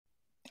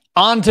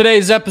On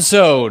today's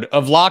episode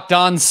of Locked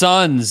On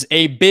Suns,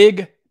 a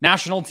big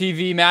national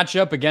TV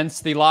matchup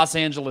against the Los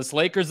Angeles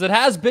Lakers that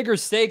has bigger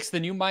stakes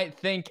than you might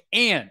think.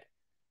 And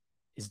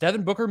is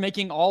Devin Booker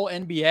making all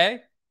NBA?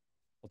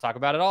 We'll talk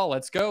about it all.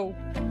 Let's go.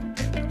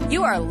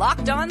 You are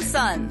Locked On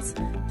Suns,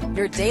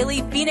 your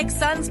daily Phoenix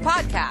Suns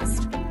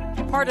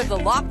podcast, part of the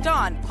Locked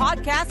On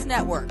Podcast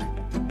Network,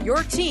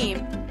 your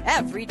team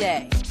every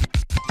day.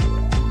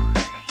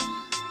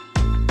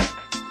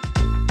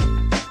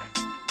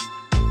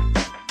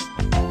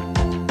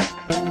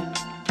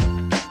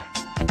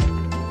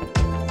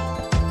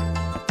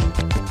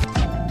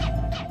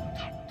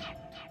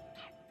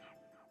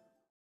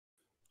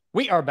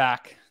 We are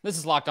back. This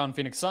is Locked On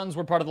Phoenix Suns.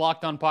 We're part of the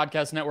Locked On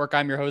Podcast Network.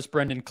 I'm your host,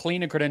 Brendon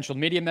Kleen, a credentialed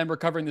media member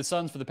covering the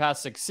Suns for the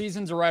past 6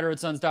 seasons, a writer at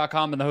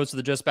Suns.com, and the host of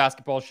the Just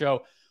Basketball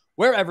Show,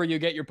 wherever you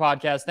get your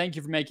podcast. Thank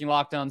you for making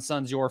Locked On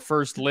Suns your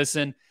first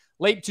listen.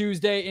 Late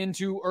Tuesday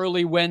into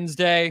early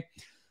Wednesday.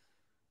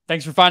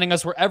 Thanks for finding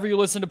us wherever you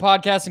listen to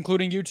podcasts,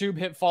 including YouTube.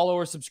 Hit follow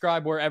or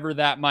subscribe wherever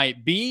that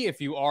might be. If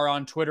you are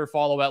on Twitter,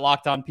 follow at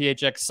Locked On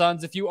PHX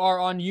Suns. If you are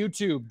on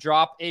YouTube,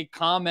 drop a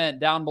comment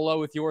down below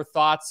with your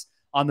thoughts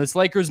on this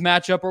Lakers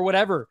matchup or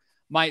whatever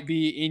might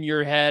be in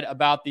your head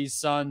about these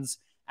Suns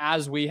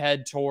as we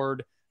head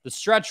toward the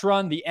stretch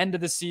run, the end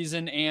of the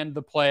season, and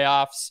the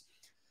playoffs.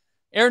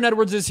 Aaron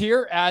Edwards is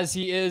here, as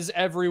he is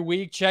every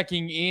week,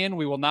 checking in.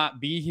 We will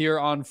not be here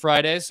on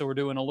Friday, so we're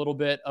doing a little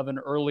bit of an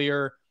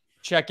earlier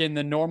check-in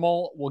than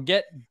normal. We'll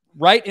get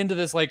right into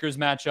this Lakers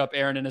matchup,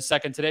 Aaron, in a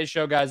second. Today's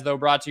show, guys, though,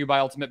 brought to you by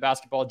Ultimate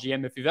Basketball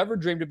GM. If you've ever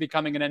dreamed of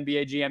becoming an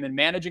NBA GM and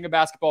managing a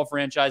basketball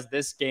franchise,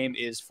 this game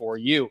is for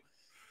you.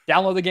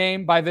 Download the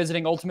game by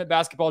visiting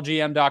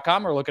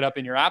ultimatebasketballgm.com or look it up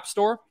in your app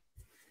store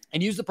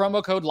and use the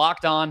promo code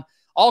LOCKEDON,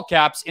 all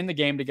caps, in the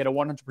game to get a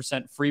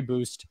 100% free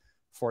boost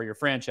for your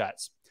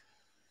franchise.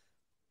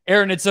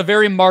 Aaron, it's a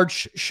very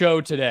March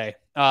show today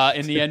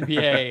in the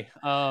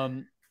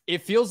NBA.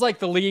 It feels like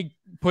the league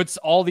puts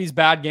all these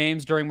bad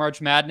games during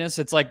March Madness.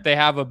 It's like they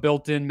have a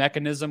built-in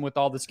mechanism with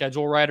all the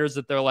schedule writers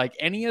that they're like,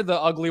 any of the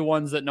ugly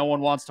ones that no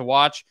one wants to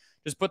watch,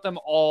 just put them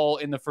all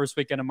in the first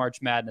weekend of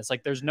March Madness.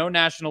 Like, there's no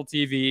national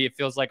TV. It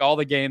feels like all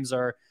the games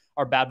are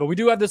bad. But we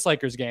do have this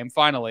Lakers game,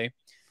 finally,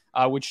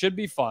 which should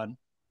be fun.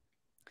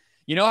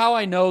 You know how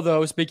I know,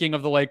 though, speaking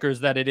of the Lakers,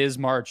 that it is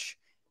March,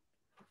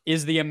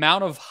 is the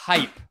amount of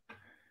hype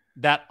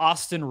that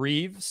Austin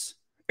Reeves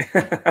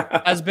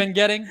has been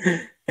getting.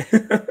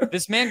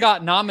 This man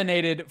got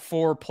nominated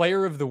for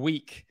Player of the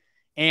Week.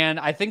 And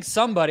I think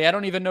somebody, I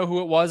don't even know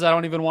who it was. I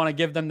don't even want to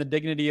give them the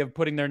dignity of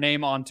putting their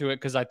name onto it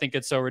because I think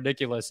it's so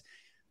ridiculous,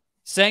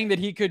 saying that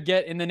he could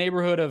get in the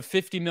neighborhood of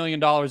 $50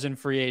 million in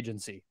free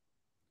agency.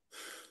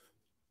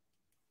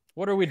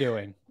 What are we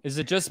doing? Is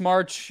it just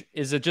March?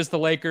 Is it just the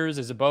Lakers?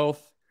 Is it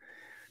both?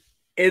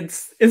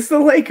 It's the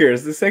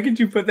Lakers. The second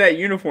you put that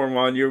uniform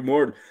on, you're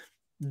more.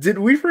 Did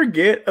we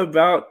forget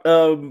about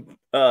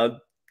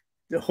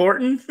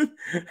Horton,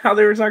 how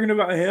they were talking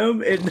about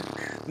him and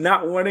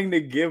not wanting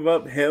to give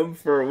up him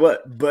for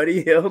what,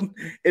 Buddy Hield?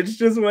 It's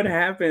just what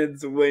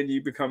happens when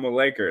you become a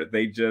Laker.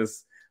 They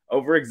just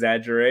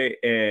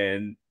over-exaggerate,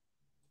 and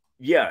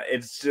yeah,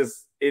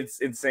 it's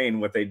insane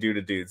what they do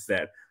to dudes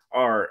that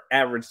are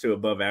average to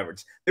above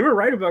average. They were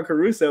right about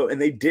Caruso, and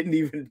they didn't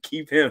even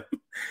keep him.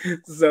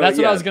 So that's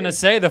what I was going to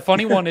say. The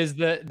funny one is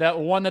that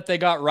one that they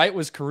got right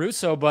was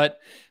Caruso, but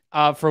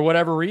for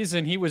whatever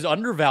reason, he was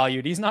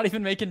undervalued. He's not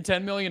even making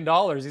 $10 million.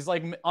 He's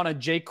like on a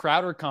Jay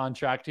Crowder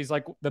contract. He's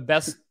like the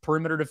best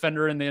perimeter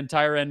defender in the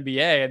entire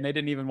NBA, and they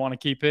didn't even want to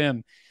keep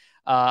him.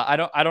 I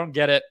don't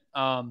get it.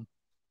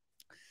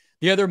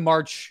 The other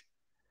March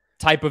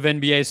type of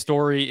NBA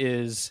story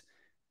is,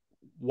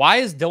 why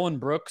is Dillon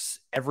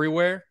Brooks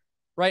everywhere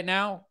right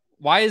now?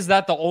 Why is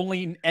that the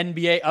only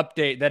NBA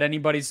update that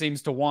anybody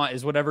seems to want,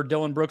 is whatever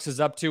Dillon Brooks is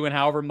up to and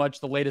however much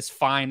the latest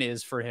fine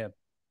is for him?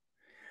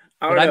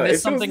 Did I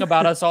miss something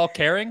about us all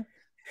caring?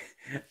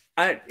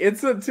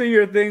 It's to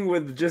your thing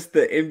with just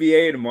the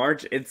NBA in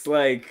March. It's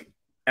like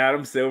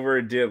Adam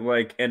Silver did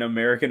like an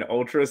American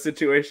Ultra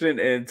situation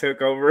and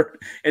took over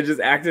and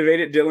just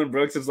activated Dillon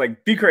Brooks. It's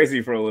like, be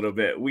crazy for a little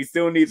bit. We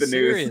still need the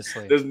news.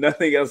 There's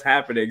nothing else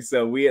happening.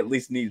 So we at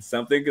least need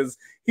something, because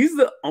he's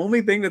the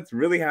only thing that's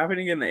really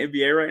happening in the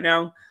NBA right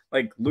now.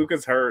 Like,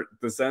 Luka's hurt.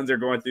 The Suns are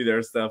going through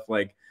their stuff.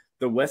 Like,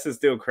 the West is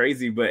still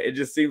crazy, but it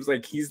just seems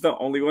like he's the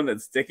only one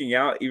that's sticking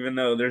out, even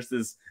though there's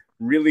this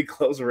really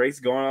close race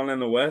going on in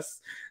the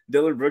West.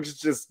 Dillon Brooks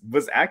just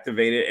was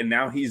activated, and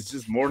now he's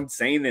just more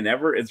insane than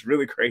ever. It's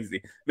really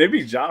crazy. Maybe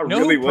Ja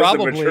really was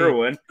the mature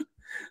one.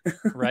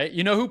 Right?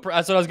 That's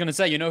what I was going to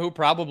say. You know who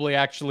probably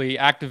actually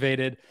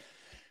activated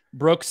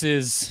Brooks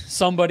is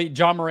somebody,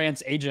 John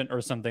Morant's agent or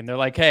something. They're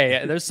like,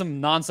 hey, there's some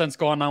nonsense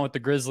going on with the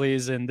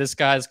Grizzlies, and this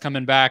guy's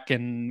coming back,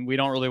 and we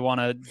don't really want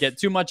to get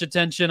too much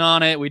attention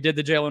on it. We did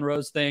the Jalen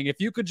Rose thing.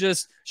 If you could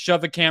just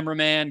shove a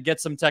cameraman,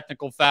 get some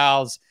technical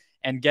fouls,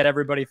 and get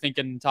everybody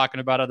thinking and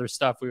talking about other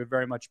stuff, we would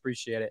very much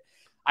appreciate it.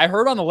 I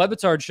heard on the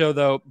Lebitard show,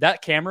 though,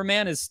 that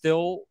cameraman is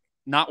still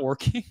not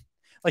working.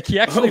 Like, he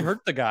actually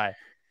hurt the guy.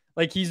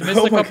 Like he's missed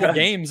Oh a my couple God.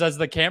 games as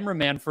the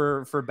cameraman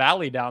for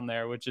Bally down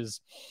there, which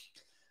is,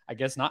 I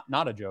guess,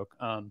 not a joke.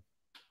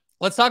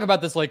 Let's talk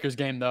about this Lakers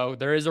game, though.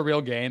 There is a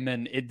real game,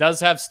 and it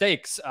does have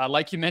stakes.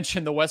 Like you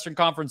mentioned, the Western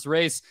Conference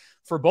race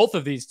for both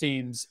of these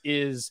teams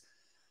is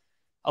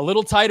a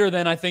little tighter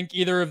than I think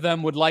either of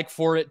them would like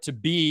for it to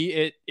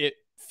be. It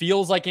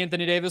feels like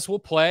Anthony Davis will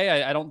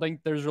play. I don't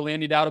think there's really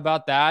any doubt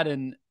about that.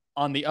 And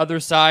on the other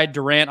side,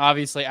 Durant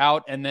obviously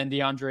out, and then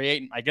DeAndre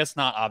Ayton. I guess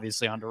not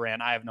obviously on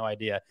Durant. I have no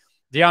idea.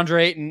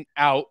 DeAndre Ayton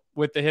out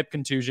with the hip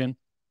contusion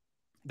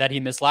that he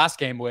missed last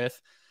game with.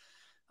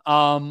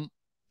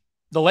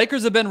 The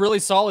Lakers have been really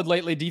solid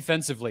lately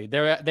defensively.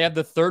 They have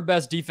the third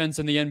best defense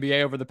in the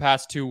NBA over the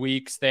past 2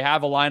 weeks. They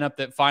have a lineup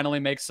that finally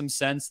makes some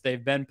sense.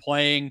 They've been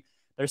playing.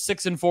 They're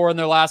 6-4 in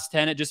their last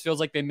 10. It just feels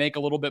like they make a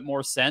little bit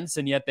more sense,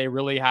 and yet they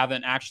really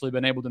haven't actually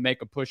been able to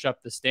make a push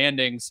up the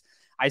standings.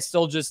 I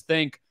still just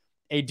think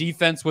a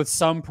defense with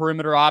some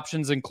perimeter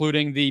options,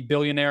 including the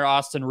billionaire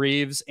Austin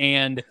Reeves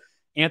and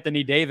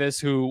Anthony Davis,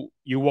 who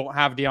you won't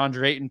have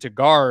DeAndre Ayton to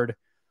guard.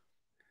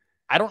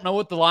 I don't know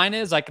what the line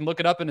is. I can look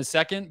it up in a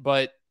second,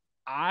 but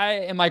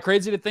am I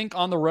crazy to think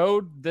on the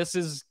road this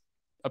is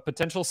a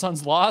potential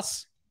Suns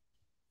loss?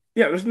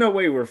 Yeah, there's no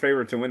way we're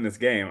favored to win this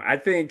game. I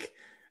think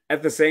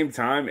at the same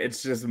time,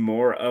 it's just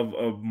more of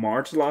a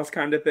March loss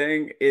kind of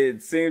thing.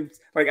 It seems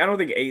like I don't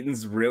think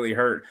Aiton's really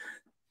hurt.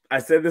 I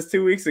said this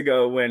 2 weeks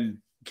ago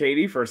when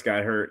KD first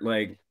got hurt.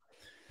 Like,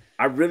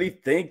 I really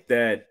think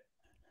that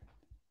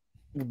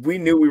we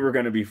knew we were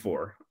going to be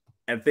 4.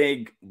 I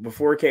think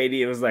before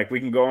KD, it was like we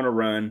can go on a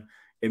run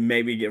and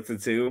maybe get to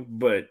 2,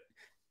 but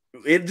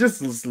it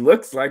just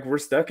looks like we're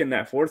stuck in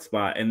that 4th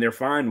spot, and they're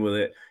fine with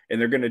it, and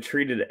they're going to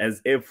treat it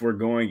as if we're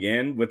going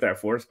in with that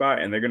 4th spot,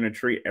 and they're going to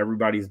treat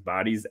everybody's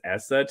bodies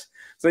as such.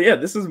 So yeah,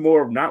 this is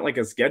more of not like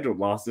a scheduled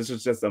loss. This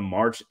is just a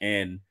March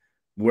and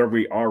where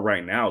we are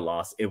right now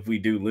loss if we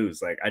do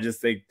lose. Like, I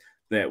just think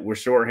that we're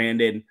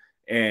shorthanded,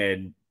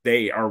 and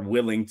they are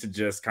willing to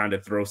just kind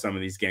of throw some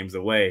of these games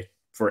away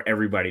for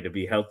everybody to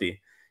be healthy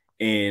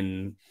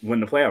and when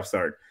the playoffs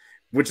start,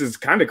 which is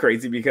kind of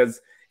crazy because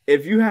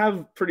if you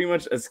have pretty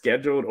much a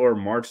scheduled or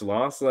March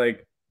loss,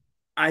 like,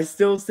 I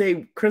still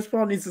say Chris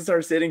Paul needs to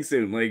start sitting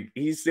soon. Like,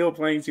 he's still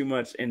playing too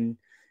much. And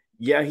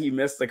yeah, he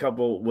missed a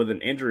couple with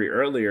an injury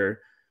earlier,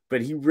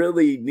 but he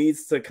really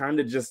needs to kind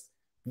of just,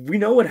 we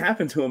know what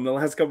happened to him the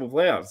last couple of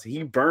playoffs.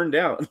 He burned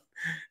out.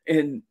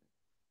 And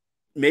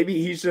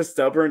maybe he's just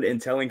stubborn,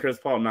 and telling Chris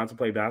Paul not to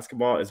play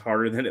basketball is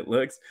harder than it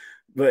looks,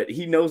 but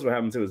he knows what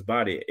happened to his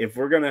body. If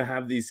we're going to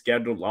have these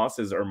scheduled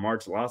losses or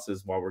March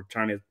losses while we're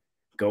trying to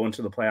go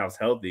into the playoffs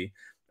healthy,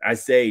 I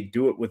say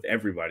do it with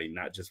everybody,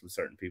 not just with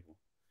certain people.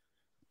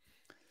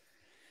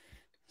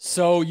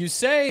 So you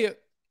say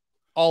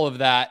all of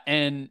that,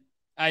 and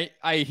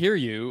I hear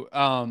you.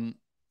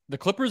 The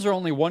Clippers are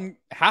only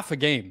half a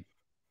game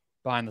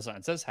behind the Suns.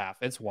 It says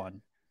half. It's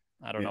 1.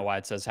 I don't know why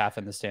it says half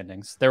in the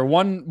standings. They're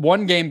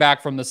one game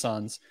back from the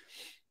Suns.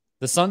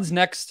 The Suns'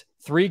 next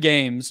 3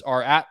 games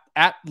are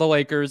at the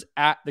Lakers,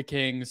 at the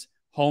Kings,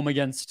 home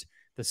against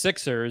the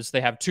Sixers.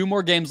 They have 2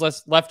 more games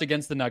left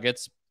against the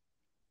Nuggets,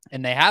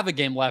 and they have a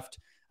game left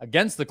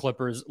against the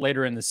Clippers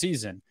later in the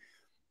season.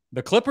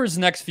 The Clippers'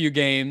 next few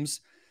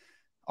games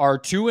are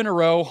 2 in a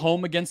row,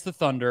 home against the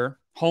Thunder,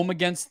 home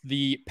against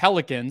the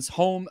Pelicans,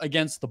 home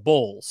against the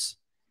Bulls.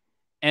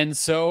 And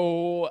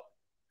so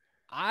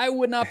I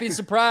would not be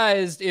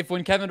surprised if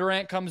when Kevin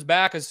Durant comes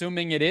back,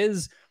 assuming it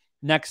is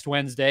next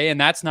Wednesday, and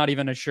that's not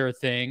even a sure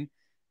thing,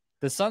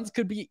 the Suns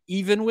could be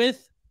even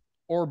with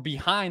or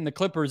behind the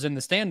Clippers in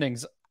the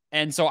standings.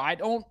 And so I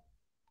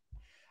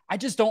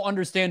just don't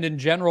understand in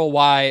general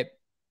why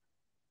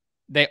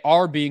they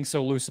are being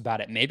so loose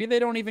about it. Maybe they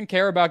don't even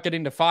care about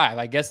getting to 5.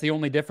 I guess the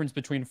only difference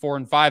between 4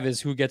 and 5 is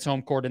who gets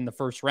home court in the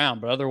first round,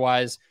 but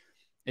otherwise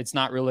it's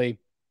not really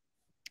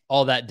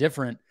all that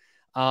different.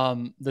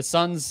 The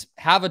Suns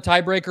have a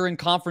tiebreaker in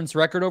conference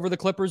record over the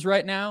Clippers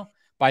right now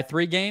by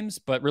 3 games,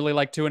 but really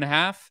like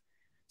 2.5.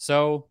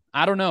 So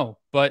I don't know,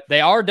 but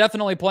they are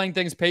definitely playing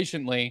things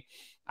patiently.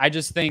 I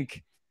just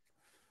think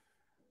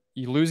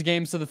you lose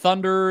games to the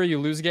Thunder, you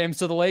lose games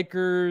to the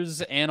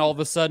Lakers, and all of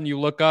a sudden you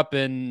look up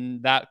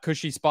and that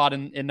cushy spot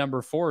in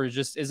number 4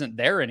 just isn't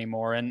there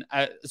anymore. And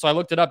so I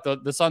looked it up.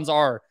 The Suns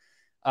are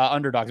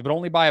underdogs, but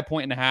only by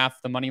 1.5.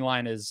 The money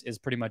line is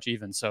pretty much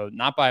even. So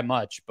not by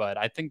much, but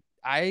I think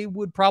I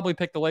would probably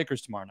pick the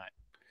Lakers tomorrow night.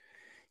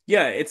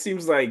 Yeah, it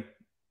seems like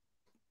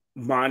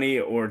Monty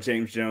or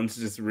James Jones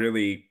just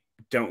really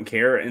don't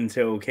care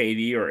until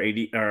KD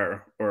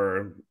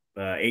or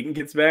Aiden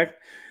gets back.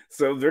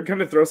 So they're going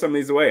to throw some of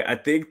these away. I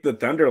think the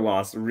Thunder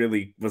loss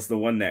really was the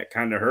one that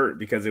kind of hurt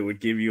because it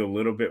would give you a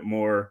little bit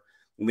more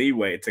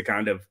leeway to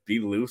kind of be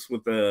loose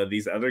with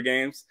these other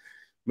games.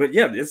 But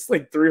yeah, it's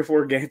like 3 or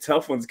 4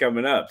 tough ones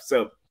coming up.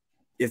 So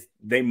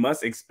they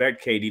must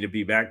expect KD to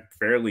be back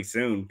fairly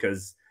soon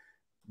because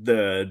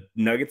the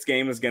Nuggets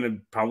game is going to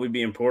probably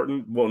be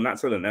important. Well, not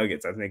to the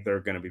Nuggets. I think they're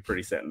going to be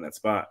pretty set in that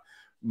spot.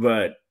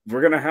 But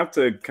we're going to have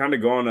to kind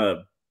of go on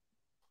a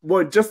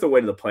well, just the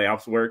way the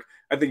playoffs work,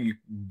 I think you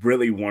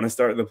really want to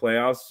start the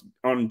playoffs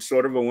on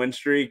sort of a win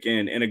streak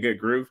and in a good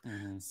groove.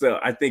 Mm-hmm. So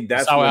I think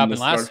that's how it when happened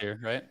last year,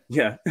 right?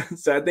 Yeah.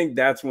 So I think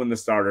that's when the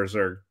starters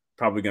are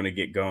probably going to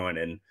get going,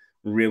 and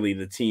really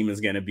the team is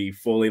going to be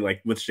fully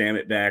like with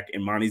Shamit back,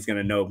 and Monty's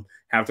going to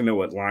have to know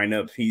what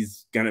lineup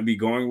he's going to be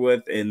going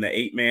with in the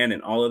 8-man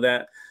and all of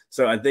that.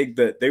 So I think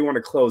that they want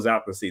to close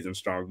out the season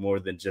strong more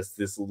than just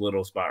this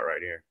little spot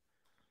right here.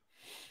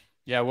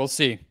 Yeah, we'll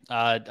see.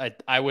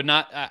 I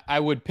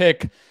would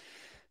pick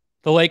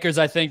the Lakers,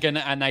 I think, and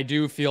I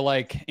do feel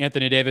like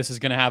Anthony Davis is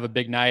going to have a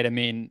big night. I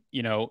mean,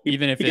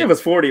 even if he gave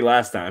us 40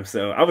 last time,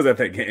 so I was at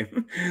that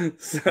game.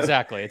 So,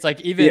 exactly. It's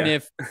like even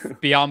if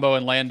Biyombo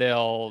and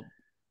Landale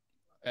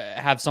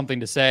have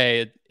something to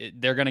say,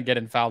 they're going to get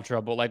in foul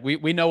trouble. Like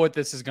we know what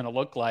this is going to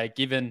look like.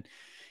 Even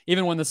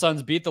when the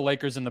Suns beat the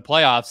Lakers in the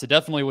playoffs, it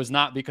definitely was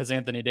not because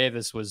Anthony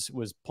Davis was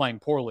playing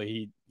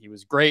poorly. He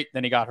was great,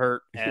 then he got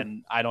hurt,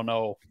 and I don't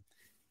know.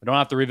 I don't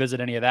have to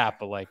revisit any of that,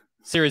 but like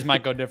series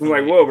might go different.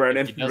 I'm like, whoa,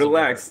 Brendon,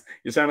 relax.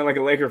 You're sounding like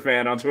a Laker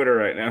fan on Twitter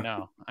right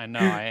now. I know,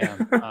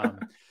 I am.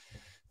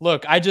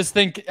 Look, I just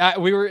think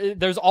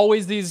there's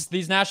always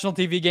these national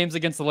TV games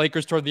against the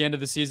Lakers toward the end of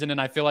the season, and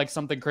I feel like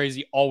something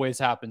crazy always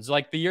happens.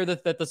 Like the year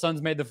that the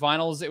Suns made the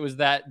finals, it was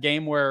that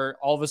game where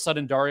all of a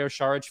sudden Dario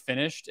Saric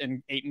finished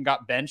and Ayton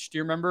got benched. Do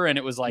you remember? And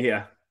it was like,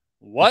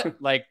 what?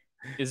 Like,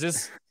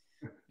 is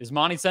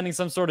Monty sending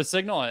some sort of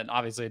signal? And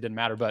obviously it didn't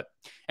matter. But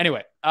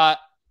anyway,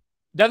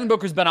 Devin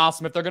Booker's been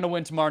awesome. If they're going to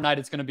win tomorrow night,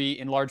 it's going to be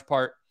in large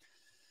part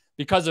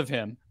because of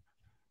him.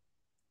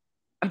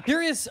 I'm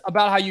curious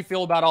about how you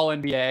feel about all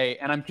NBA,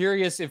 and I'm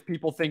curious if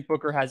people think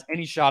Booker has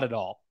any shot at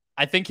all.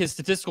 I think his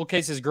statistical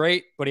case is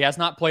great, but he has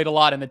not played a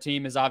lot, and the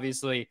team is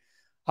obviously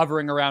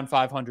hovering around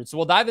 500. So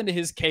we'll dive into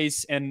his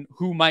case and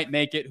who might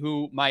make it,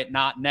 who might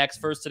not next.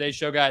 First, today's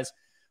show, guys,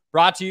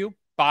 brought to you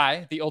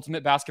by the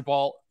Ultimate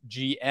Basketball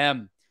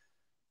GM.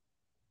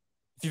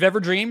 If you've ever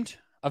dreamed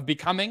of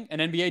becoming an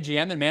NBA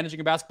GM and managing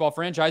a basketball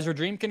franchise, your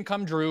dream can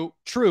come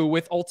true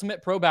with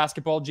Ultimate Pro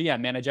Basketball GM.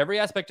 Manage every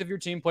aspect of your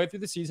team, play through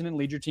the season, and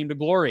lead your team to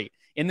glory.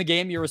 In the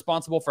game, you're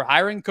responsible for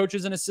hiring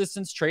coaches and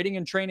assistants, trading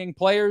and training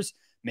players,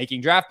 making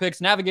draft picks,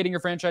 navigating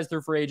your franchise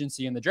through free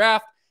agency and the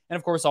draft, and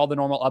of course, all the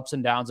normal ups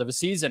and downs of a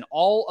season.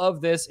 All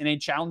of this in a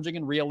challenging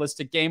and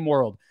realistic game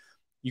world.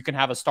 You can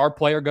have a star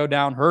player go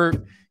down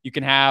hurt. You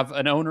can have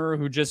an owner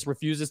who just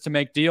refuses to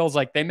make deals.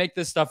 Like, they make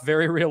this stuff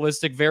very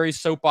realistic, very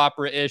soap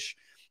opera-ish,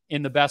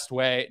 in the best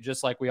way,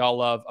 just like we all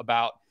love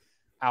about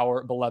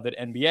our beloved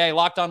NBA.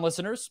 Locked On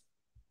listeners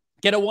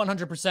get a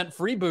 100%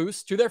 free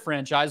boost to their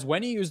franchise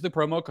when you use the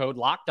promo code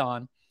Locked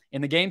On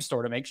in the game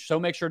store. Make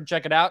sure to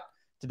check it out.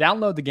 To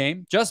download the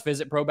game, just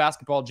visit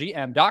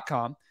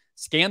probasketballgm.com,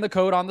 scan the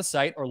code on the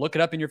site, or look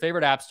it up in your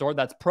favorite app store.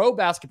 That's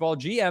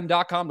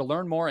probasketballgm.com to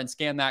learn more and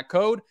scan that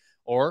code,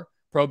 or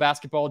Pro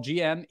Basketball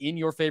GM in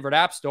your favorite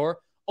app store.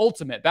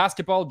 Ultimate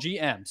Basketball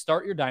GM.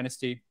 Start your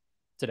dynasty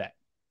today.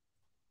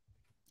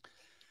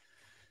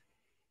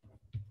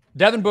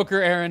 Devin Booker,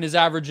 Aaron, is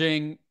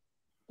averaging,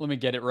 let me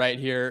get it right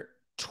here,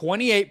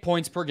 28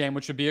 points per game,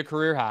 which would be a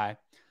career high,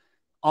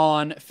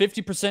 on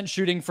 50%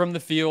 shooting from the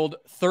field,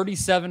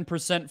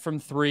 37% from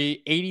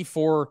three,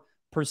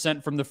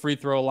 84% from the free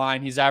throw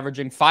line. He's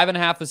averaging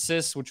 5.5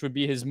 assists, which would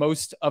be his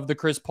most of the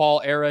Chris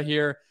Paul era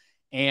here.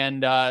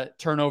 And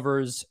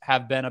turnovers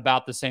have been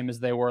about the same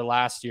as they were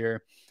last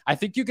year. I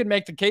think you could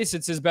make the case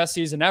it's his best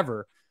season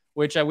ever,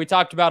 which we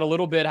talked about a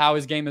little bit, how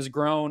his game has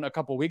grown a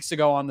couple weeks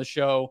ago on the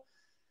show.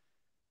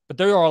 But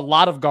there are a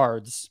lot of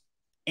guards.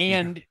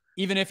 And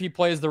even if he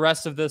plays the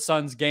rest of the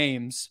Suns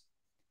games,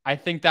 I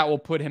think that will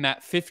put him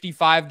at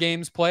 55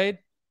 games played.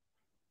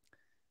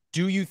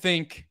 Do you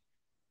think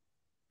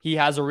he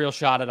has a real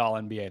shot at all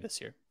NBA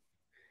this year?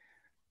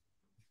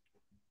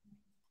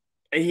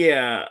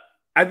 Yeah,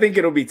 I think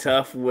it'll be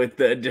tough with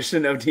the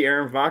addition of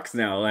De'Aaron Fox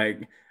now.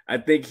 Like, I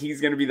think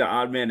he's going to be the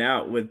odd man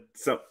out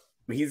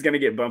he's going to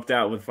get bumped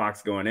out with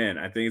Fox going in.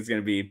 I think it's going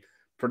to be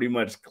pretty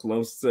much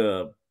close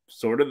to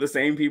sort of the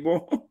same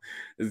people.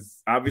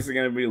 It's obviously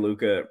going to be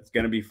Luka. It's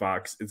going to be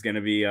Fox. It's going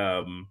to be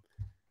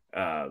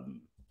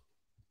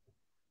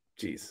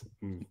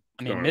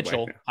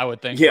Mitchell, I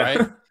would think, yeah.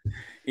 right?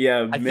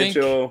 Yeah,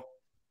 Mitchell.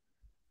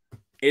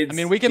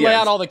 We can lay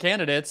out all the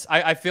candidates.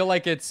 I feel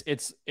like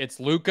it's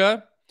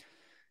Luka.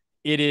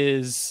 It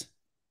is.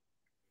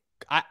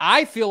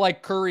 I feel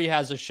like Curry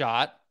has a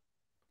shot.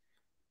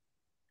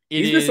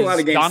 He's missed a lot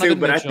of games Donovan too,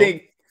 but Mitchell. I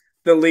think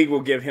the league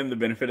will give him the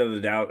benefit of the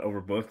doubt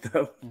over Book,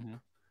 though. Mm-hmm.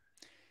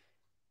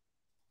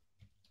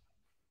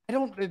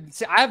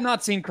 I have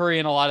not seen Curry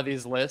in a lot of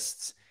these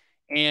lists,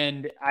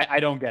 and I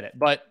don't get it.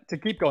 But to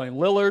keep going,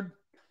 Lillard,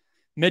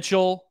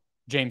 Mitchell,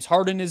 James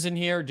Harden is in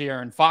here.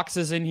 De'Aaron Fox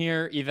is in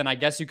here. Even, I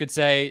guess you could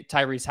say,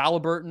 Tyrese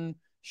Halliburton,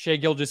 Shai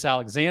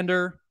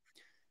Gilgeous-Alexander.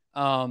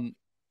 And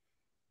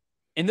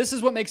this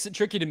is what makes it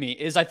tricky to me,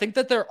 is I think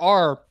that there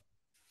are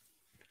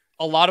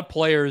a lot of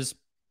players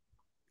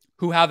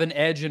who have an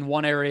edge in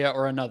one area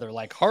or another.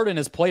 Like Harden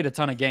has played a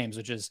ton of games,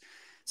 which is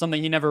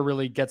something he never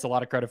really gets a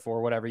lot of credit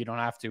for, whatever. You don't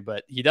have to,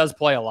 but he does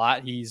play a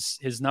lot.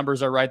 His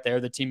numbers are right there.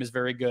 The team is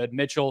very good.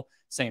 Mitchell,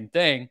 same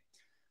thing.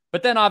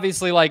 But then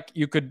obviously, like,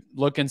 you could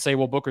look and say,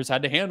 well, Booker's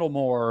had to handle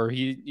more.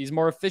 He's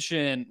more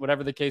efficient,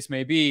 whatever the case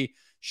may be.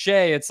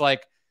 Shea, it's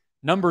like,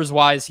 numbers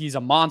wise, he's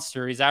a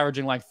monster. He's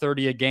averaging like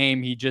 30 a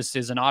game. He just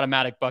is an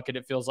automatic bucket,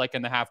 it feels like,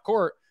 in the half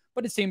court,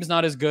 but his team's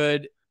not as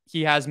good.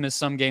 He has missed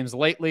some games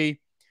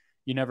lately.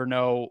 You never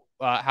know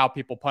how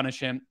people punish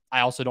him. I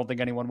also don't think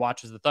anyone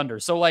watches the Thunder.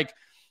 So, like,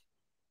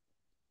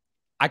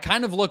 I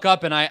kind of look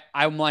up and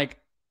I'm like,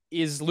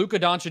 is Luka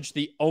Doncic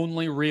the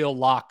only real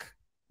lock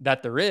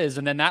that there is?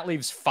 And then that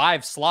leaves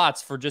 5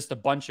 slots for just a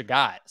bunch of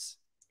guys.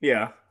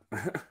 Yeah.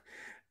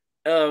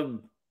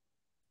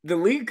 The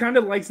league kind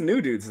of likes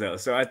new dudes, though.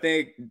 So I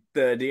think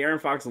the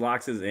De'Aaron Fox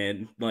locks is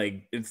in.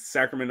 Like, it's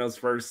Sacramento's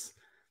first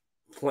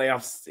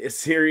playoff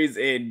series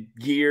in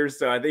years,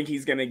 so I think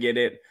he's going to get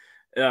it.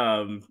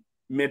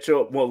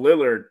 Mitchell, well,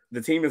 Lillard,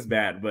 the team is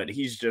bad, but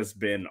he's just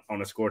been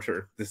on a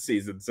scorcher this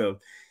season. So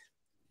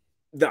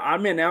the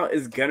odd man out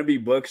is going to be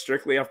booked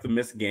strictly off the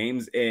missed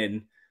games,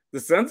 and the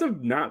Suns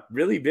have not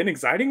really been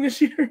exciting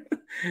this year.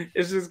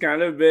 It's just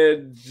kind of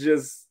been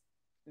just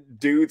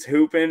dudes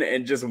hooping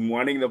and just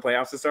wanting the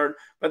playoffs to start.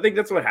 But I think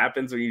that's what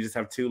happens when you just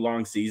have 2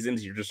 long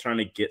seasons. You're just trying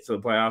to get to the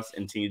playoffs,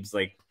 and teams,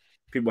 like,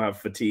 people have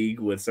fatigue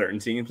with certain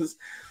teams.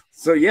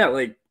 So yeah,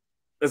 like,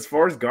 as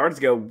far as guards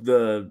go,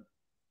 the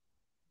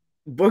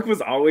Book was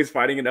always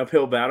fighting an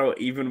uphill battle,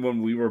 even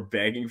when we were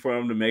begging for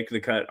him to make the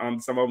cut on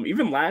some of them.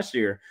 Even last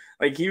year,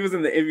 like, he was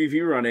in the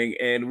MVP running,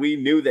 and we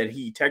knew that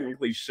he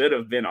technically should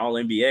have been all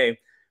NBA.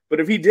 But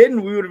if he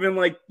didn't, we would have been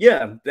like,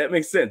 yeah, that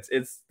makes sense.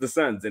 It's the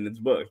Suns and it's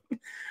Book.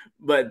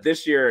 But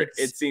this year,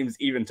 it seems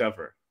even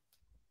tougher.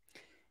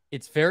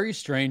 It's very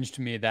strange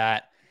to me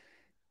that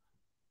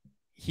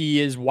he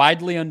is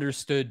widely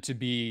understood to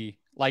be,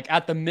 like,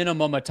 at the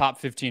minimum, a top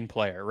 15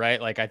 player, right?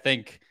 Like, I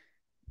think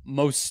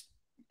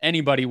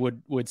anybody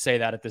would say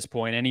that at this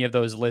point. Any of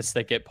those lists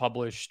that get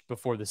published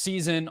before the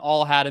season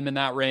all had him in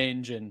that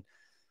range. And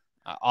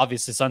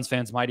obviously Suns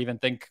fans might even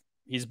think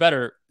he's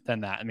better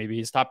than that. And maybe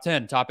he's top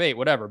 10, top 8,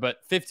 whatever, but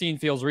 15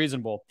 feels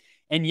reasonable.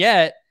 And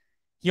yet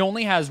he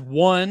only has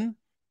 1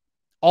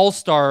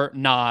 All-Star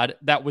nod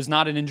that was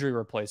not an injury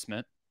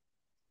replacement,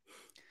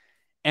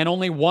 and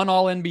only 1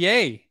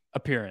 All-NBA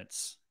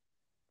appearance.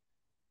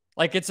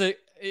 Like,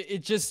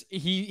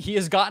 he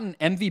has gotten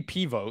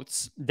MVP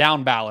votes,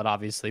 down ballot,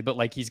 obviously, but,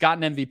 like, he's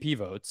gotten MVP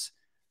votes.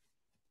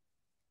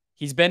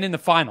 He's been in the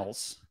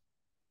finals.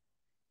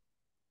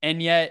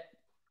 And yet,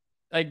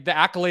 like, the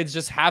accolades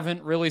just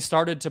haven't really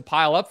started to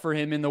pile up for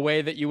him in the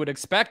way that you would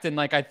expect. And,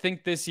 like, I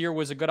think this year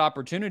was a good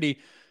opportunity.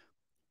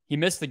 He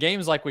missed the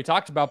games like we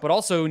talked about, but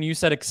also when you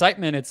said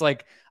excitement, it's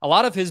like a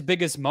lot of his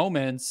biggest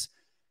moments,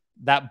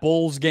 that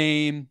Bulls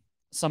game,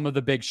 some of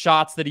the big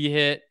shots that he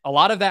hit, a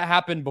lot of that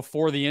happened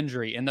before the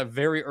injury in the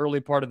very early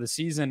part of the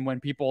season when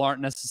people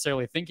aren't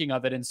necessarily thinking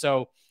of it. And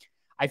so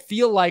I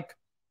feel like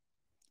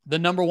the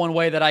number one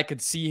way that I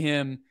could see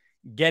him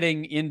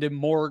getting into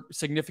more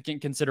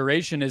significant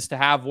consideration is to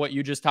have what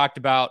you just talked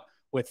about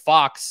with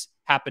Fox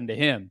happen to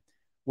him,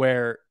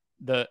 where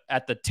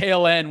at the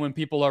tail end, when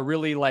people are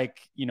really,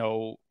 like, you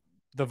know,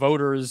 the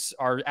voters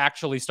are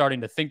actually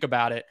starting to think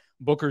about it,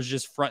 Booker's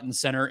just front and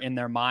center in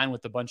their mind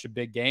with a bunch of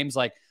big games,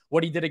 like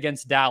what he did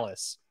against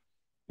Dallas.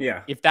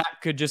 Yeah. If that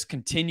could just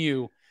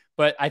continue.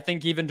 But I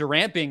think even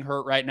Durant being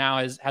hurt right now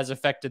has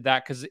affected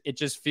that, because it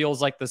just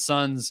feels like the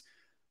Suns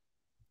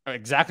are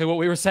exactly what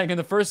we were saying in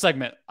the first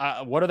segment.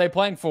 What are they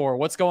playing for?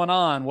 What's going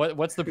on?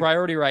 What's the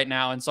priority right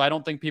now? And so I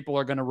don't think people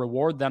are going to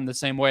reward them the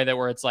same way that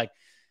where it's like,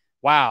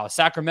 wow,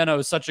 Sacramento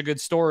is such a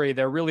good story.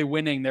 They're really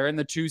winning. They're in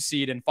the 2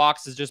 seed, and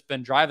Fox has just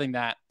been driving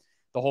that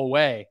the whole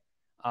way.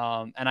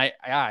 And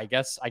I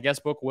guess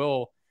Book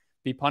will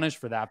be punished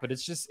for that, but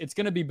it's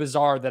going to be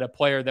bizarre that a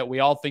player that we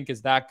all think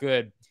is that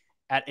good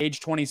at age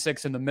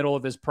 26 in the middle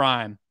of his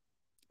prime,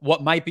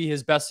 what might be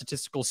his best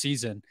statistical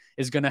season,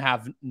 is going to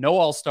have no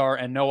All-Star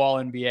and no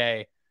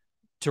All-NBA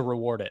to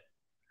reward it.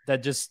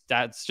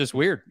 That's just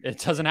weird. It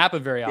doesn't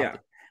happen very often. Yeah.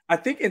 I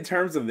think in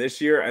terms of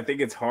this year, I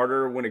think it's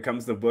harder when it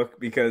comes to Book,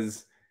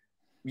 because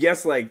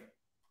yes, like,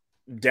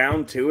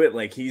 down to it,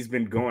 like, he's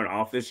been going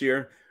off this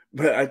year.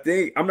 But I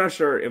think, I'm not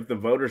sure if the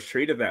voters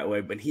treat it that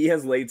way, but he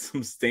has laid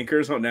some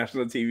stinkers on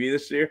national TV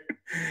this year.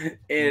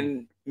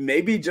 And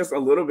maybe just a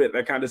little bit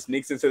that kind of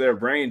sneaks into their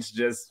brains.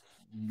 Just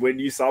when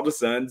you saw the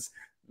Suns,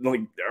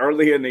 like,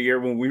 early in the year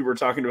when we were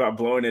talking about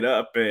blowing it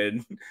up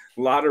and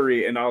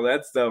lottery and all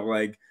that stuff,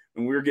 like,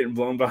 when we were getting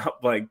blown by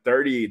like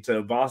 30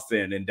 to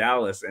Boston and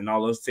Dallas and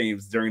all those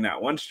teams during that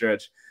one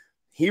stretch,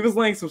 he was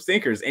laying some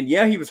stinkers. And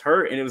yeah, he was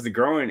hurt and it was the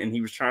groin and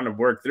he was trying to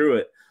work through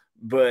it.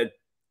 But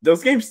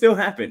those games still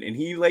happen, and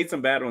he laid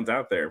some bad ones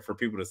out there for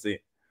people to see.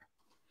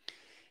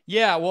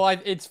 Yeah, well,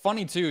 it's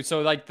funny too.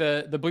 So, like,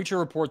 the Bleacher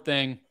Report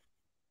thing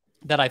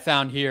that I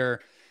found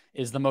here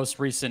is the most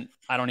recent.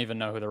 I don't even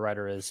know who the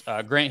writer is.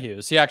 Grant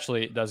Hughes. He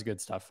actually does good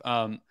stuff.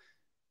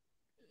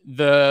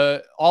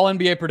 The All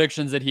NBA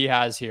predictions that he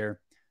has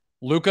here: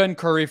 Luka and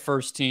Curry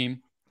first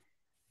team,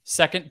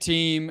 Second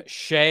team,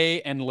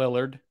 Shea and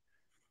Lillard.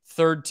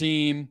 Third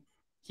team,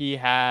 he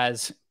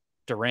has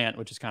Durant,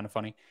 which is kind of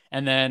funny.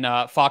 And then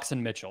Fox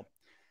and Mitchell.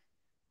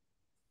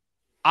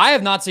 I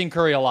have not seen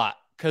Curry a lot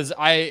because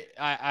I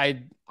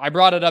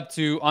brought it up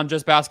on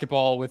Just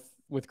Basketball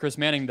with Chris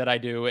Manning that I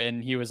do,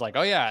 and he was like,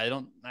 "Oh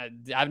yeah, I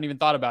haven't even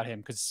thought about him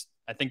because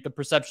I think the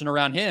perception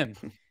around him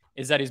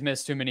is that he's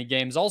missed too many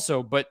games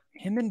also, but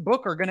him and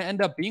Book are going to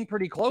end up being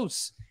pretty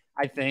close,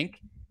 I think."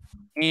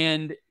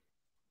 And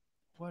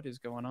what is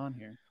going on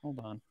here? Hold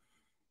on.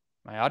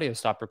 My audio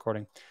stopped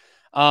recording.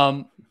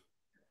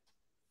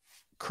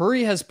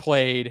 Curry has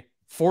played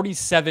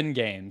 47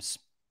 games.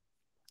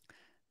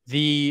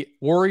 The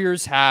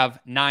Warriors have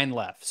 9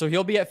 left. So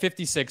he'll be at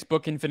 56.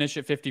 Book can finish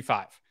at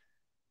 55.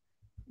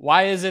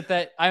 Why is it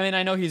that, I mean,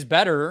 I know he's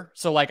better.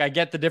 So like I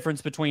get the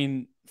difference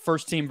between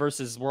first team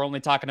versus we're only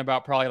talking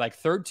about probably like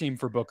third team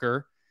for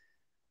Booker.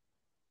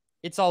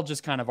 It's all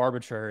just kind of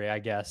arbitrary, I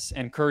guess.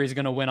 And Curry's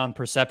going to win on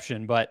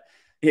perception. But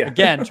yeah,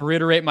 again, to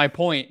reiterate my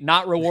point,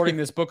 not rewarding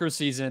this Booker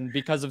season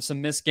because of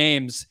some missed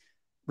games,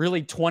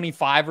 really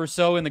 25 or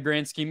so in the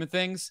grand scheme of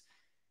things.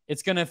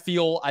 It's going to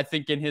feel, I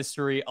think, in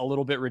history a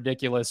little bit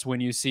ridiculous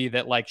when you see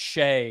that like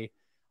Shea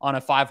on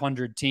a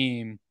 500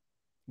 team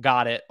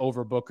got it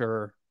over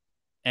Booker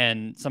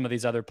and some of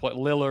these other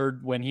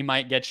Lillard when he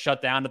might get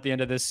shut down at the end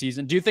of this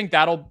season. Do you think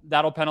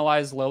that'll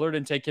penalize Lillard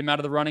and take him out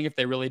of the running if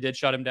they really did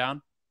shut him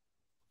down?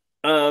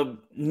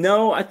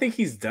 No, I think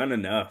he's done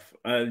enough.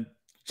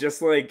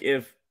 Just like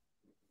if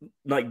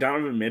like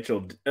Donovan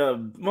Mitchell,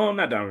 well,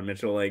 not Donovan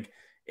Mitchell, like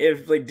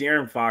if like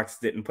De'Aaron Fox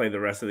didn't play the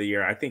rest of the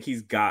year, I think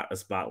he's got a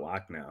spot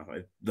locked now.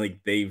 Like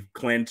they've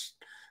clinched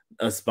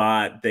a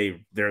spot.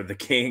 They're the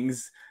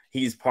Kings.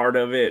 He's part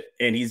of it,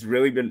 and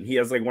he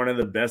has like one of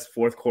the best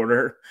fourth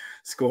quarter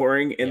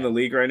scoring in the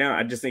league right now.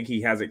 I just think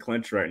he has it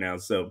clinched right now.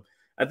 So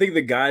I think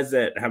the guys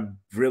that have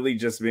really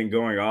just been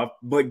going off,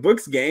 like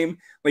Book's game,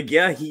 like,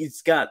 yeah,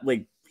 he's got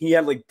like, he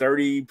had like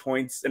 30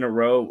 points in a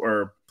row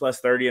or plus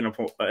 30 in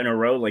a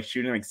row, like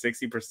shooting like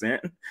 60%.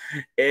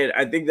 And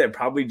I think that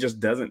probably just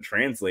doesn't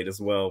translate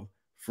as well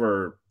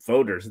for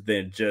voters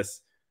than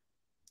just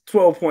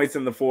 12 points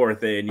in the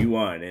fourth and you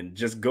won, and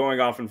just going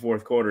off in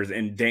fourth quarters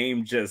and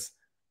Dame just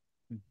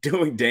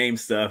doing Dame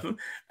stuff.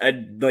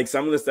 And like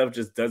some of the stuff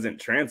just doesn't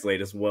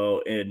translate as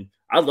well. And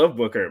I love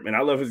Booker and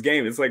I love his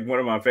game. It's like one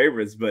of my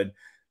favorites, but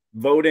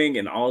voting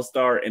and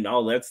all-star and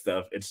all that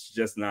stuff, it's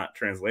just not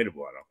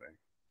translatable, I don't think.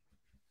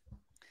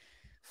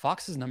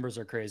 Fox's numbers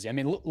are crazy. I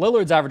mean,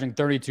 Lillard's averaging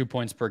 32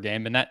 points per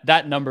game, and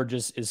that number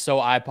just is so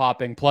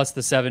eye-popping, plus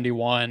the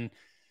 71.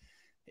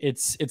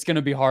 It's going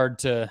to be hard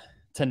to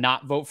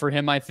not vote for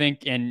him, I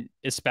think, and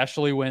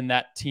especially when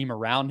that team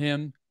around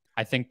him,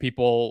 I think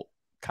people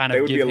kind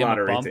of give him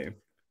a bump. Team.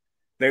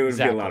 They would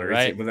be a lottery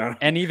team without him.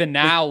 And even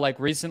now, like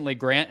recently,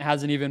 Grant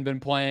hasn't even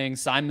been playing.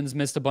 Simon's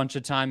missed a bunch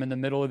of time in the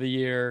middle of the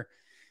year.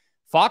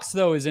 Fox,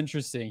 though, is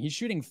interesting. He's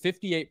shooting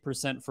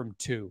 58% from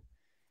 2.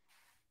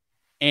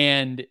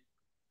 And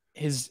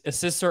his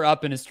assists are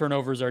up and his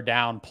turnovers are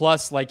down.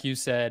 Plus, like you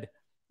said,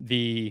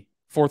 the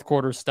fourth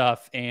quarter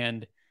stuff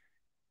and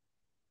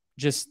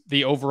just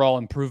the overall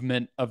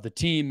improvement of the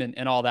team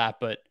and all that.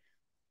 But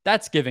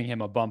that's giving him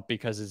a bump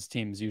because his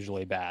team's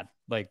usually bad.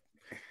 Like,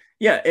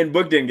 yeah, and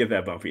Book didn't get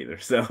that bump either.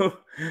 So,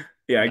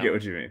 yeah, I get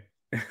what you mean.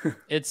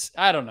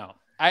 I don't know.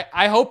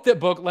 I hope that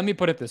Book, let me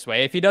put it this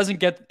way. If he doesn't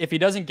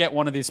get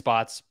one of these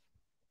spots,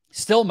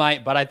 still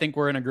might, but I think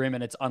we're in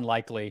agreement it's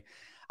unlikely.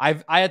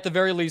 I at the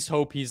very least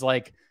hope he's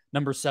like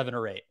number 7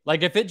 or 8.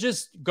 Like if it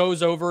just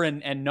goes over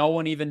and no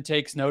one even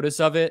takes notice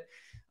of it,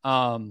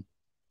 I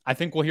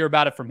think we'll hear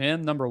about it from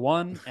him, number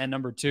 1. And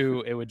number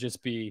 2, it would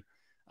just be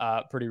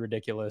pretty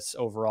ridiculous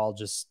overall,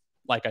 just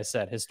like I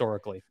said,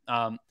 historically.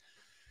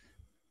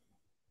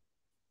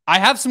 I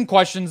have some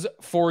questions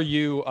for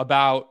you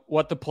about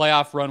what the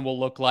playoff run will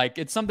look like.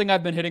 It's something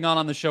I've been hitting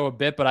on the show a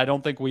bit, but I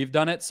don't think we've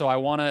done it. So I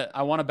want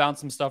to bounce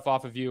some stuff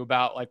off of you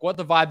about like what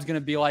the vibe's going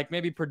to be like,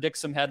 maybe predict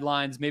some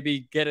headlines,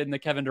 maybe get in the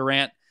Kevin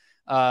Durant,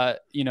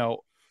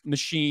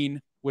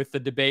 machine with the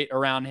debate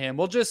around him.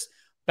 We'll just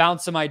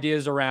bounce some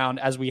ideas around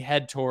as we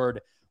head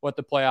toward what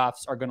the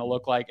playoffs are going to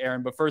look like,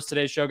 Aaron. But first,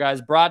 today's show,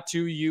 guys, brought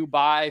to you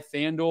by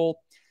FanDuel.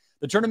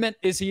 The tournament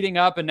is heating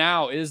up, and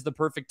now is the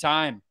perfect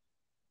time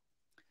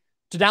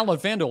to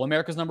download FanDuel,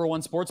 America's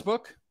 #1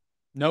 sportsbook.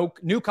 No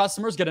new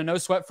customers get a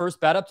no-sweat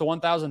first bet up to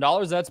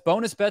 $1,000. That's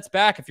bonus bets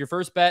back if your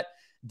first bet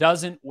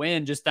doesn't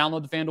win. Just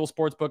download the FanDuel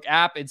Sportsbook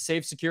app. It's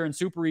safe, secure, and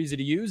super easy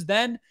to use.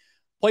 Then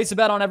place a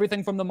bet on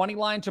everything from the money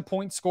line to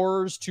point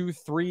scorers to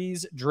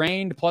threes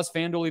drained. Plus,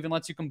 FanDuel even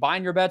lets you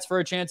combine your bets for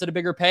a chance at a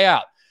bigger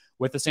payout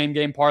with the same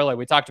game parlay.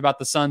 We talked about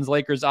the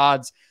Suns-Lakers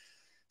odds.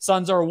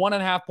 Suns are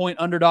 1.5-point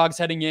underdogs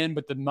heading in,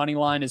 but the money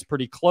line is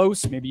pretty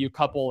close. Maybe you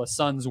couple a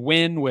Suns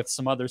win with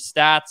some other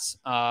stats.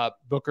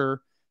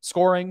 Booker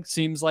scoring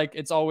seems like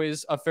it's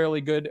always a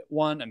fairly good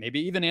one. And maybe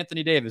even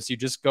Anthony Davis. You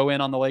just go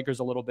in on the Lakers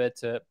a little bit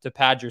to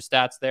pad your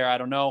stats there. I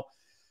don't know.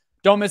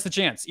 Don't miss the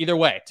chance either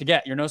way to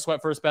get your no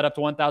sweat first bet up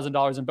to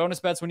 $1,000 in bonus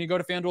bets when you go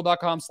to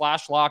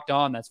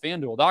FanDuel.com/lockedon. That's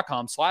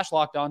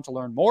FanDuel.com/lockedon to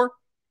learn more.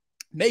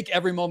 Make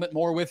every moment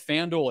more with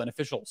FanDuel, an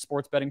official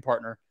sports betting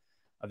partner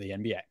of the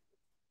NBA.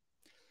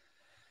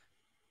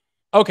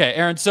 Okay,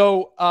 Aaron.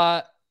 So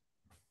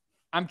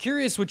I'm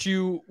curious what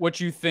you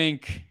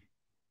think.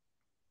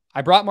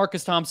 I brought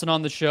Marcus Thompson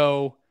on the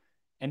show,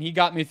 and he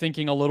got me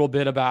thinking a little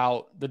bit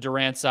about the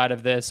Durant side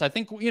of this. I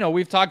think,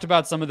 we've talked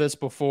about some of this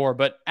before,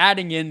 but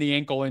adding in the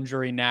ankle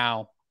injury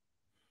now,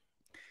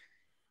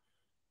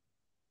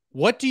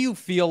 what do you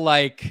feel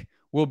like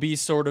will be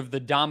sort of the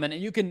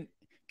dominant? You can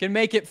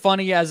make it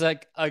funny as a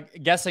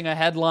guessing a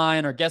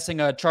headline or guessing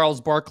a Charles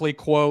Barkley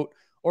quote,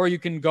 or you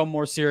can go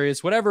more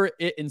serious, whatever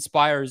it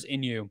inspires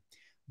in you.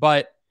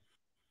 But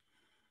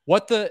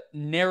what the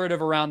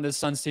narrative around this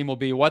Suns team will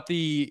be, what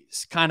the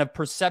kind of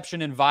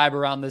perception and vibe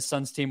around this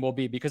Suns team will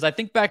be. Because I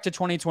think back to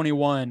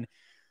 2021,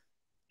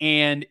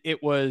 and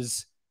it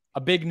was a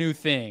big new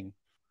thing.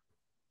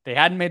 They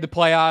hadn't made the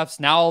playoffs.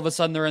 Now all of a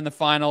sudden they're in the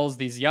finals.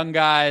 These young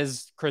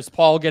guys, Chris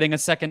Paul getting a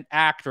second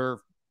act or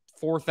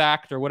fourth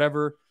act or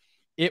whatever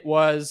it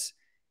was.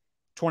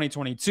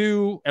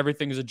 2022,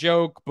 everything is a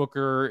joke.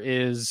 Booker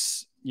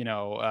is,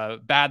 a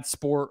bad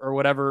sport or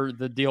whatever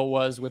the deal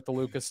was with the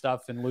Luka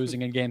stuff and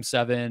losing in Game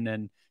 7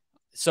 and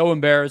so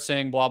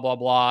embarrassing, blah, blah,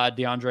 blah.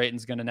 DeAndre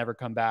Ayton's going to never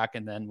come back.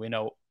 And then we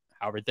know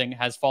how everything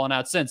has fallen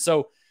out since.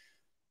 So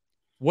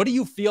what do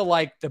you feel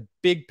like the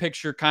big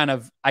picture kind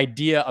of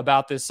idea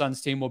about this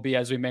Suns team will be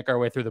as we make our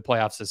way through the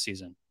playoffs this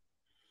season?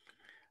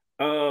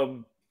 I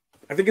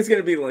think it's going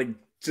to be like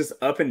just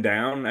up and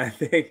down. I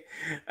think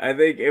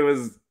it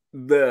was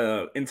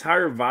the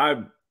entire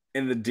vibe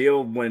in the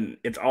deal when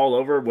it's all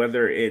over,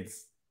 whether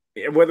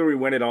we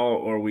win it all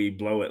or we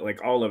blow it,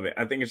 like all of it.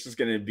 I think it's just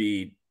going to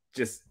be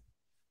just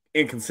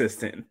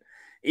inconsistent,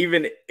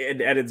 even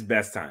at its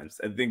best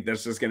times. I think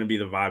that's just going to be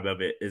the vibe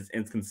of it, is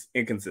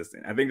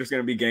inconsistent. I think there's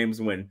going to be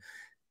games when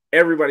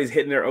everybody's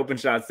hitting their open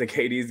shots, the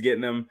KD's getting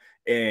them,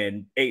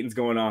 and Ayton's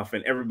going off,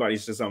 and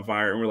everybody's just on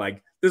fire. And we're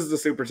like, this is a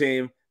super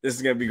team. This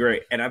is going to be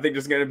great. And I think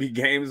there's going to be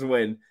games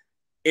when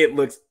it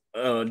looks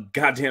a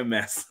goddamn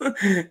mess.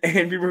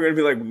 And people are going to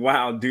be like,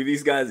 wow, do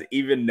these guys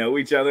even know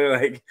each other?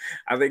 Like,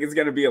 I think it's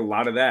going to be a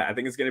lot of that. I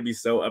think it's going to be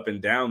so up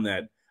and down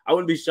that I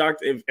wouldn't be shocked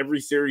if every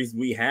series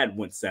we had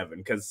went 7,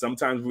 because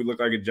sometimes we look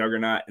like a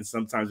juggernaut and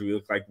sometimes we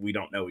look like we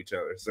don't know each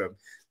other. So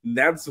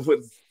that's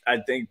what I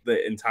think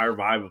the entire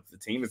vibe of the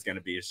team is going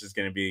to be. It's just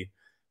going to be,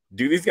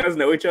 do these guys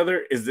know each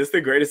other? Is this the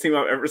greatest team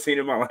I've ever seen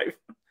in my life?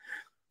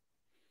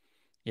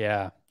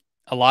 Yeah,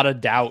 a lot of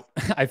doubt.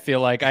 I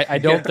feel like I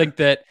don't think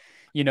that,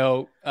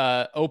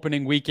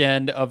 opening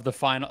weekend of the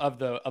final of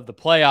the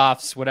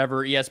playoffs,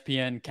 whatever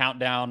ESPN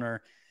countdown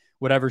or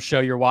whatever show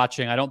you're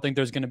watching, I don't think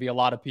there's going to be a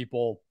lot of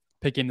people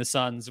picking the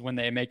Suns when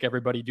they make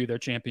everybody do their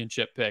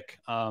championship pick.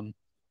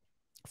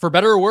 For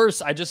better or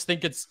worse, I just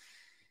think it's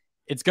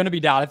going to be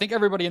doubt. I think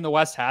everybody in the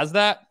West has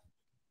that.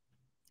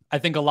 I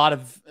think a lot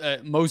of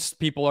most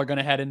people are going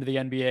to head into the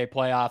NBA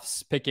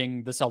playoffs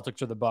picking the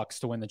Celtics or the Bucks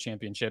to win the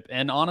championship.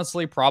 And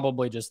honestly,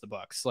 probably just the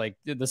Bucks. Like,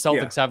 the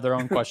Celtics have their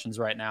own questions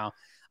right now.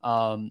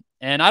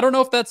 And I don't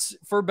know if that's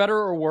for better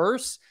or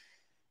worse.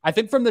 I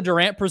think from the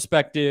Durant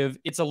perspective,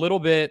 it's a little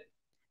bit,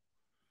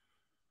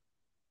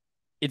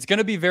 it's going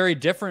to be very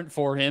different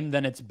for him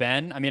than it's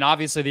been. I mean,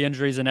 obviously the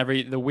injuries and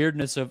the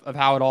weirdness of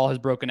how it all has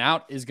broken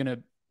out is going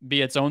to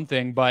be its own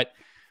thing. But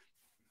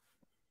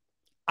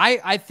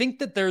I think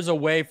that there's a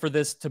way for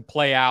this to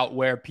play out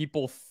where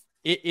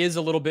it is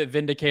a little bit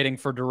vindicating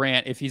for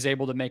Durant if he's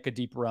able to make a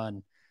deep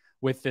run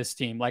with this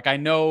team. Like, I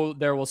know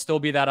there will still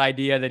be that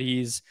idea that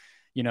he's,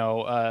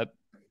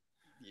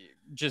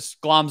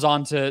 just gloms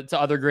on to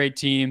other great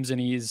teams and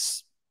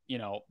he's,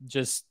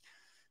 just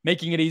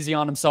making it easy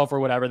on himself or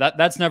whatever.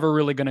 That's never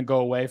really going to go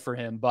away for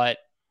him. But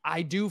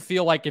I do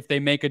feel like if they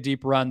make a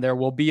deep run, there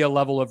will be a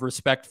level of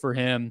respect for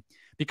him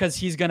because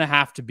he's going to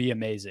have to be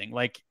amazing.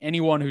 Like,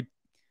 anyone who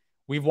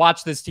we've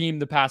watched this team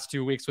the past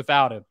 2 weeks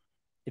without him,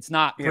 it's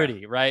not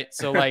pretty, right?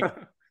 So like,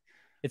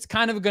 it's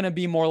kind of going to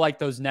be more like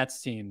those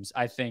Nets teams,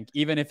 I think,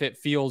 even if it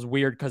feels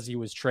weird because he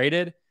was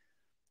traded.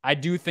 I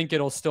do think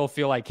it'll still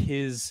feel like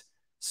his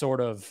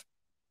sort of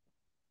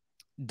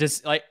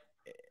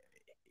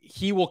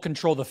he will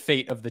control the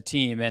fate of the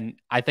team. And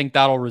I think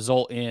that'll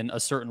result in a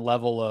certain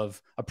level of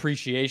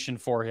appreciation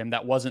for him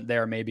that wasn't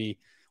there maybe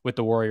with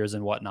the Warriors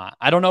and whatnot.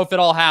 I don't know if it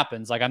all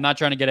happens. Like, I'm not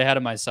trying to get ahead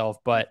of myself,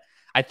 but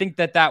I think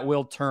that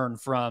will turn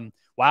from,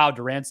 wow,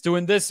 Durant's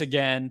doing this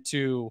again,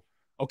 to,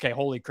 okay,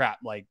 holy crap.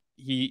 Like,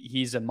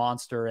 he's a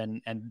monster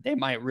and they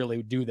might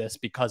really do this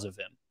because of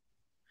him.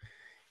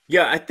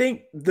 Yeah, I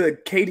think the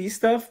KD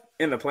stuff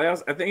in the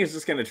playoffs, I think it's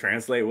just going to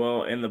translate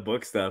well in the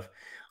book stuff.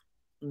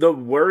 The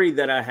worry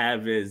that I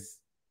have is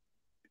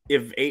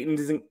if Ayton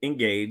isn't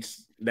engaged,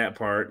 that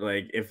part,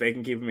 like if they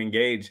can keep him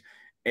engaged,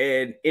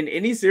 and in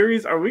any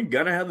series, are we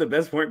going to have the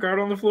best point guard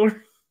on the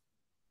floor?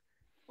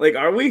 Like,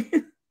 are we?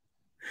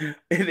 In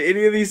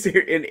any of these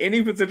in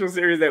any potential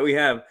series that we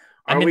have,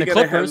 are we going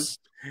to have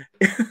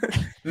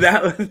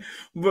that?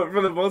 But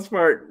for the most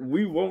part,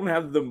 we won't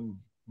have the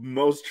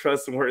most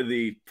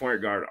trustworthy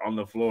point guard on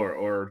the floor,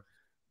 or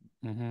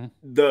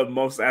the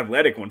most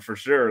athletic one for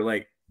sure.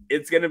 Like,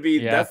 it's going to be,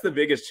 that's the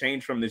biggest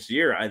change from this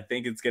year. I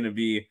think it's going to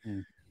be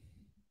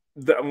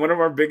one of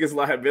our biggest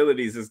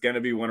liabilities is going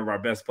to be one of our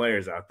best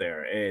players out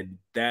there. And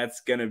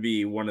that's going to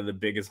be one of the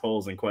biggest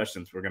holes and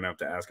questions we're going to have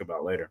to ask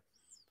about later.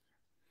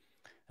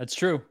 That's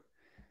true.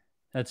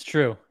 That's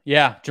true.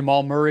 Yeah.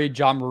 Jamal Murray,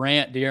 John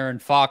Morant,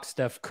 De'Aaron Fox,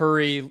 Steph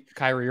Curry,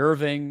 Kyrie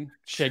Irving,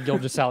 Shai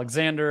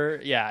Gilgeous-Alexander.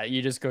 Yeah.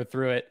 You just go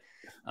through it.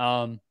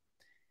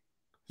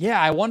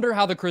 Yeah. I wonder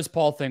how the Chris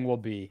Paul thing will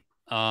be.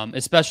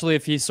 Especially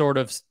if he sort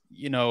of,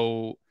 you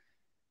know,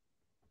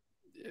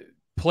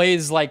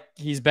 plays like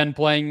he's been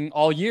playing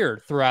all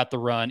year throughout the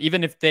run,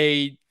 even if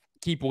they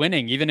keep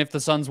winning, even if the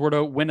Suns were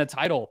to win a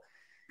title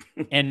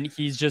and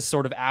he's just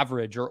sort of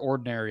average or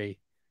ordinary.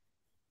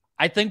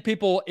 I think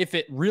people, if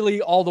it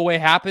really all the way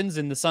happens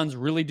and the Suns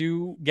really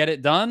do get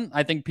it done,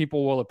 I think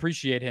people will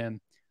appreciate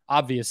him,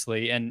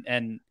 obviously,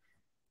 and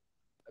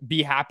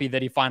be happy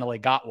that he finally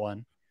got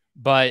one.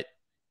 But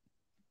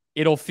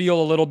it'll feel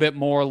a little bit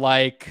more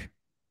like,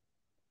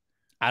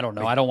 I don't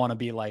know. I don't want to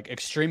be like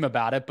extreme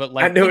about it, but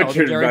like, I know you what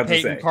you're Gary about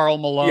Payton, to say. Karl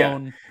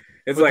Malone. Yeah.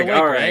 It's like,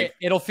 all right, right?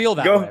 It'll feel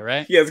that way,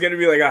 right? Yeah, it's going to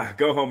be like,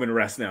 go home and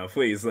rest now,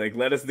 please. Like,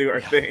 let us do our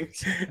thing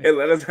and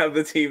let us have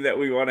the team that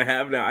we want to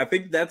have now. I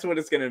think that's what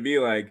it's going to be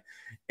like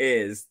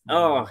is,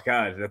 oh,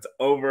 God, that's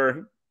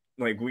over.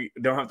 Like, we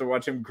don't have to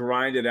watch him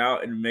grind it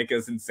out and make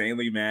us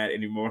insanely mad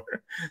anymore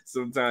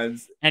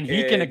sometimes. And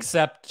he can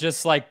accept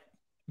just like,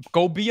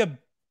 go be a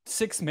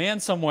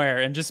 6-man somewhere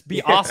and just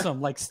be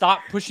awesome. Like,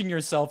 stop pushing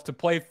yourself to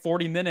play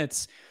 40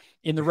 minutes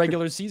in the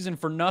regular season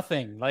for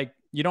nothing. Like,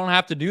 you don't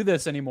have to do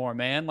this anymore,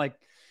 man. Like,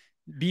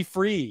 be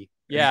free.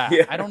 Yeah.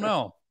 I don't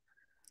know.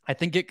 I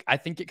think it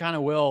kind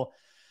of will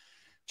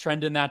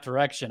trend in that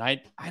direction.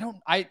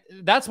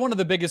 That's one of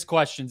the biggest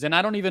questions. And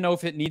I don't even know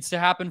if it needs to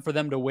happen for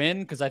them to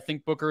win, because I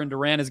think Booker and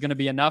Durant is going to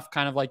be enough,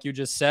 kind of like you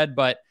just said.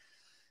 But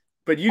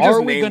you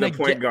just named the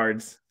point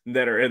guards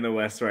that are in the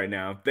West right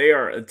now. They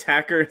are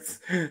attackers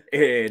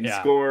and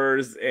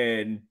scorers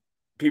and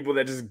people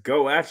that just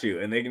go at you,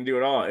 and they can do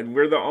it all. And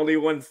we're the only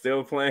ones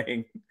still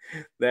playing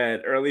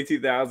that early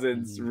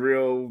 2000s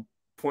real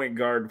point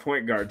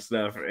guard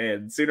stuff.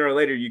 And sooner or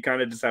later, you kind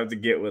of just have to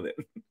get with it.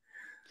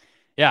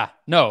 Yeah,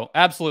 no,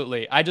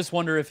 absolutely. I just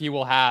wonder if he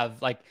will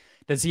have, like,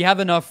 does he have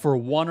enough for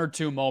one or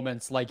two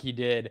moments like he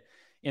did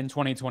in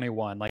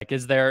 2021? Like,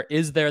 is there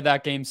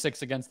that game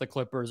 6 against the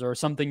Clippers or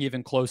something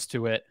even close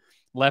to it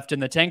left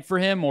in the tank for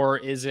him? Or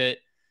is it,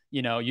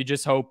 you know, you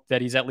just hope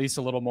that he's at least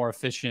a little more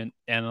efficient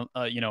and,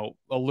 you know,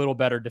 a little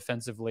better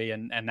defensively.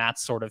 And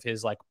that's sort of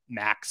his like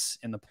max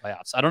in the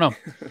playoffs. I don't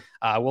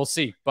know. We'll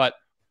see, but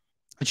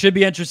it should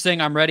be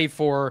interesting. I'm ready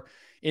for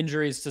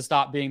injuries to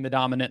stop being the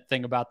dominant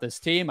thing about this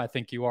team. I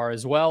think you are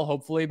as well,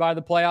 hopefully by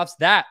the playoffs.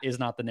 That is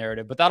not the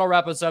narrative, but that'll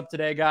wrap us up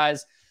today,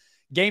 guys.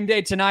 Game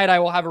day tonight. I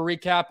will have a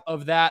recap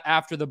of that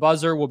after the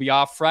buzzer. We'll be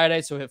off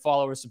Friday, so hit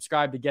follow or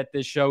subscribe to get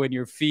this show in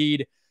your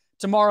feed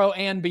tomorrow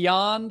and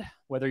beyond,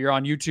 whether you're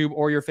on YouTube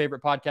or your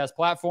favorite podcast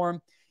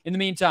platform. In the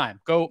meantime,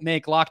 go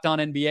make Locked On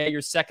NBA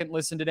your second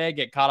listen today.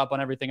 Get caught up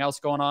on everything else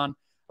going on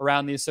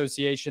around the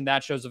association.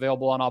 That show's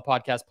available on all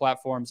podcast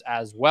platforms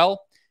as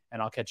well.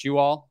 And I'll catch you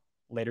all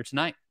later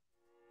tonight.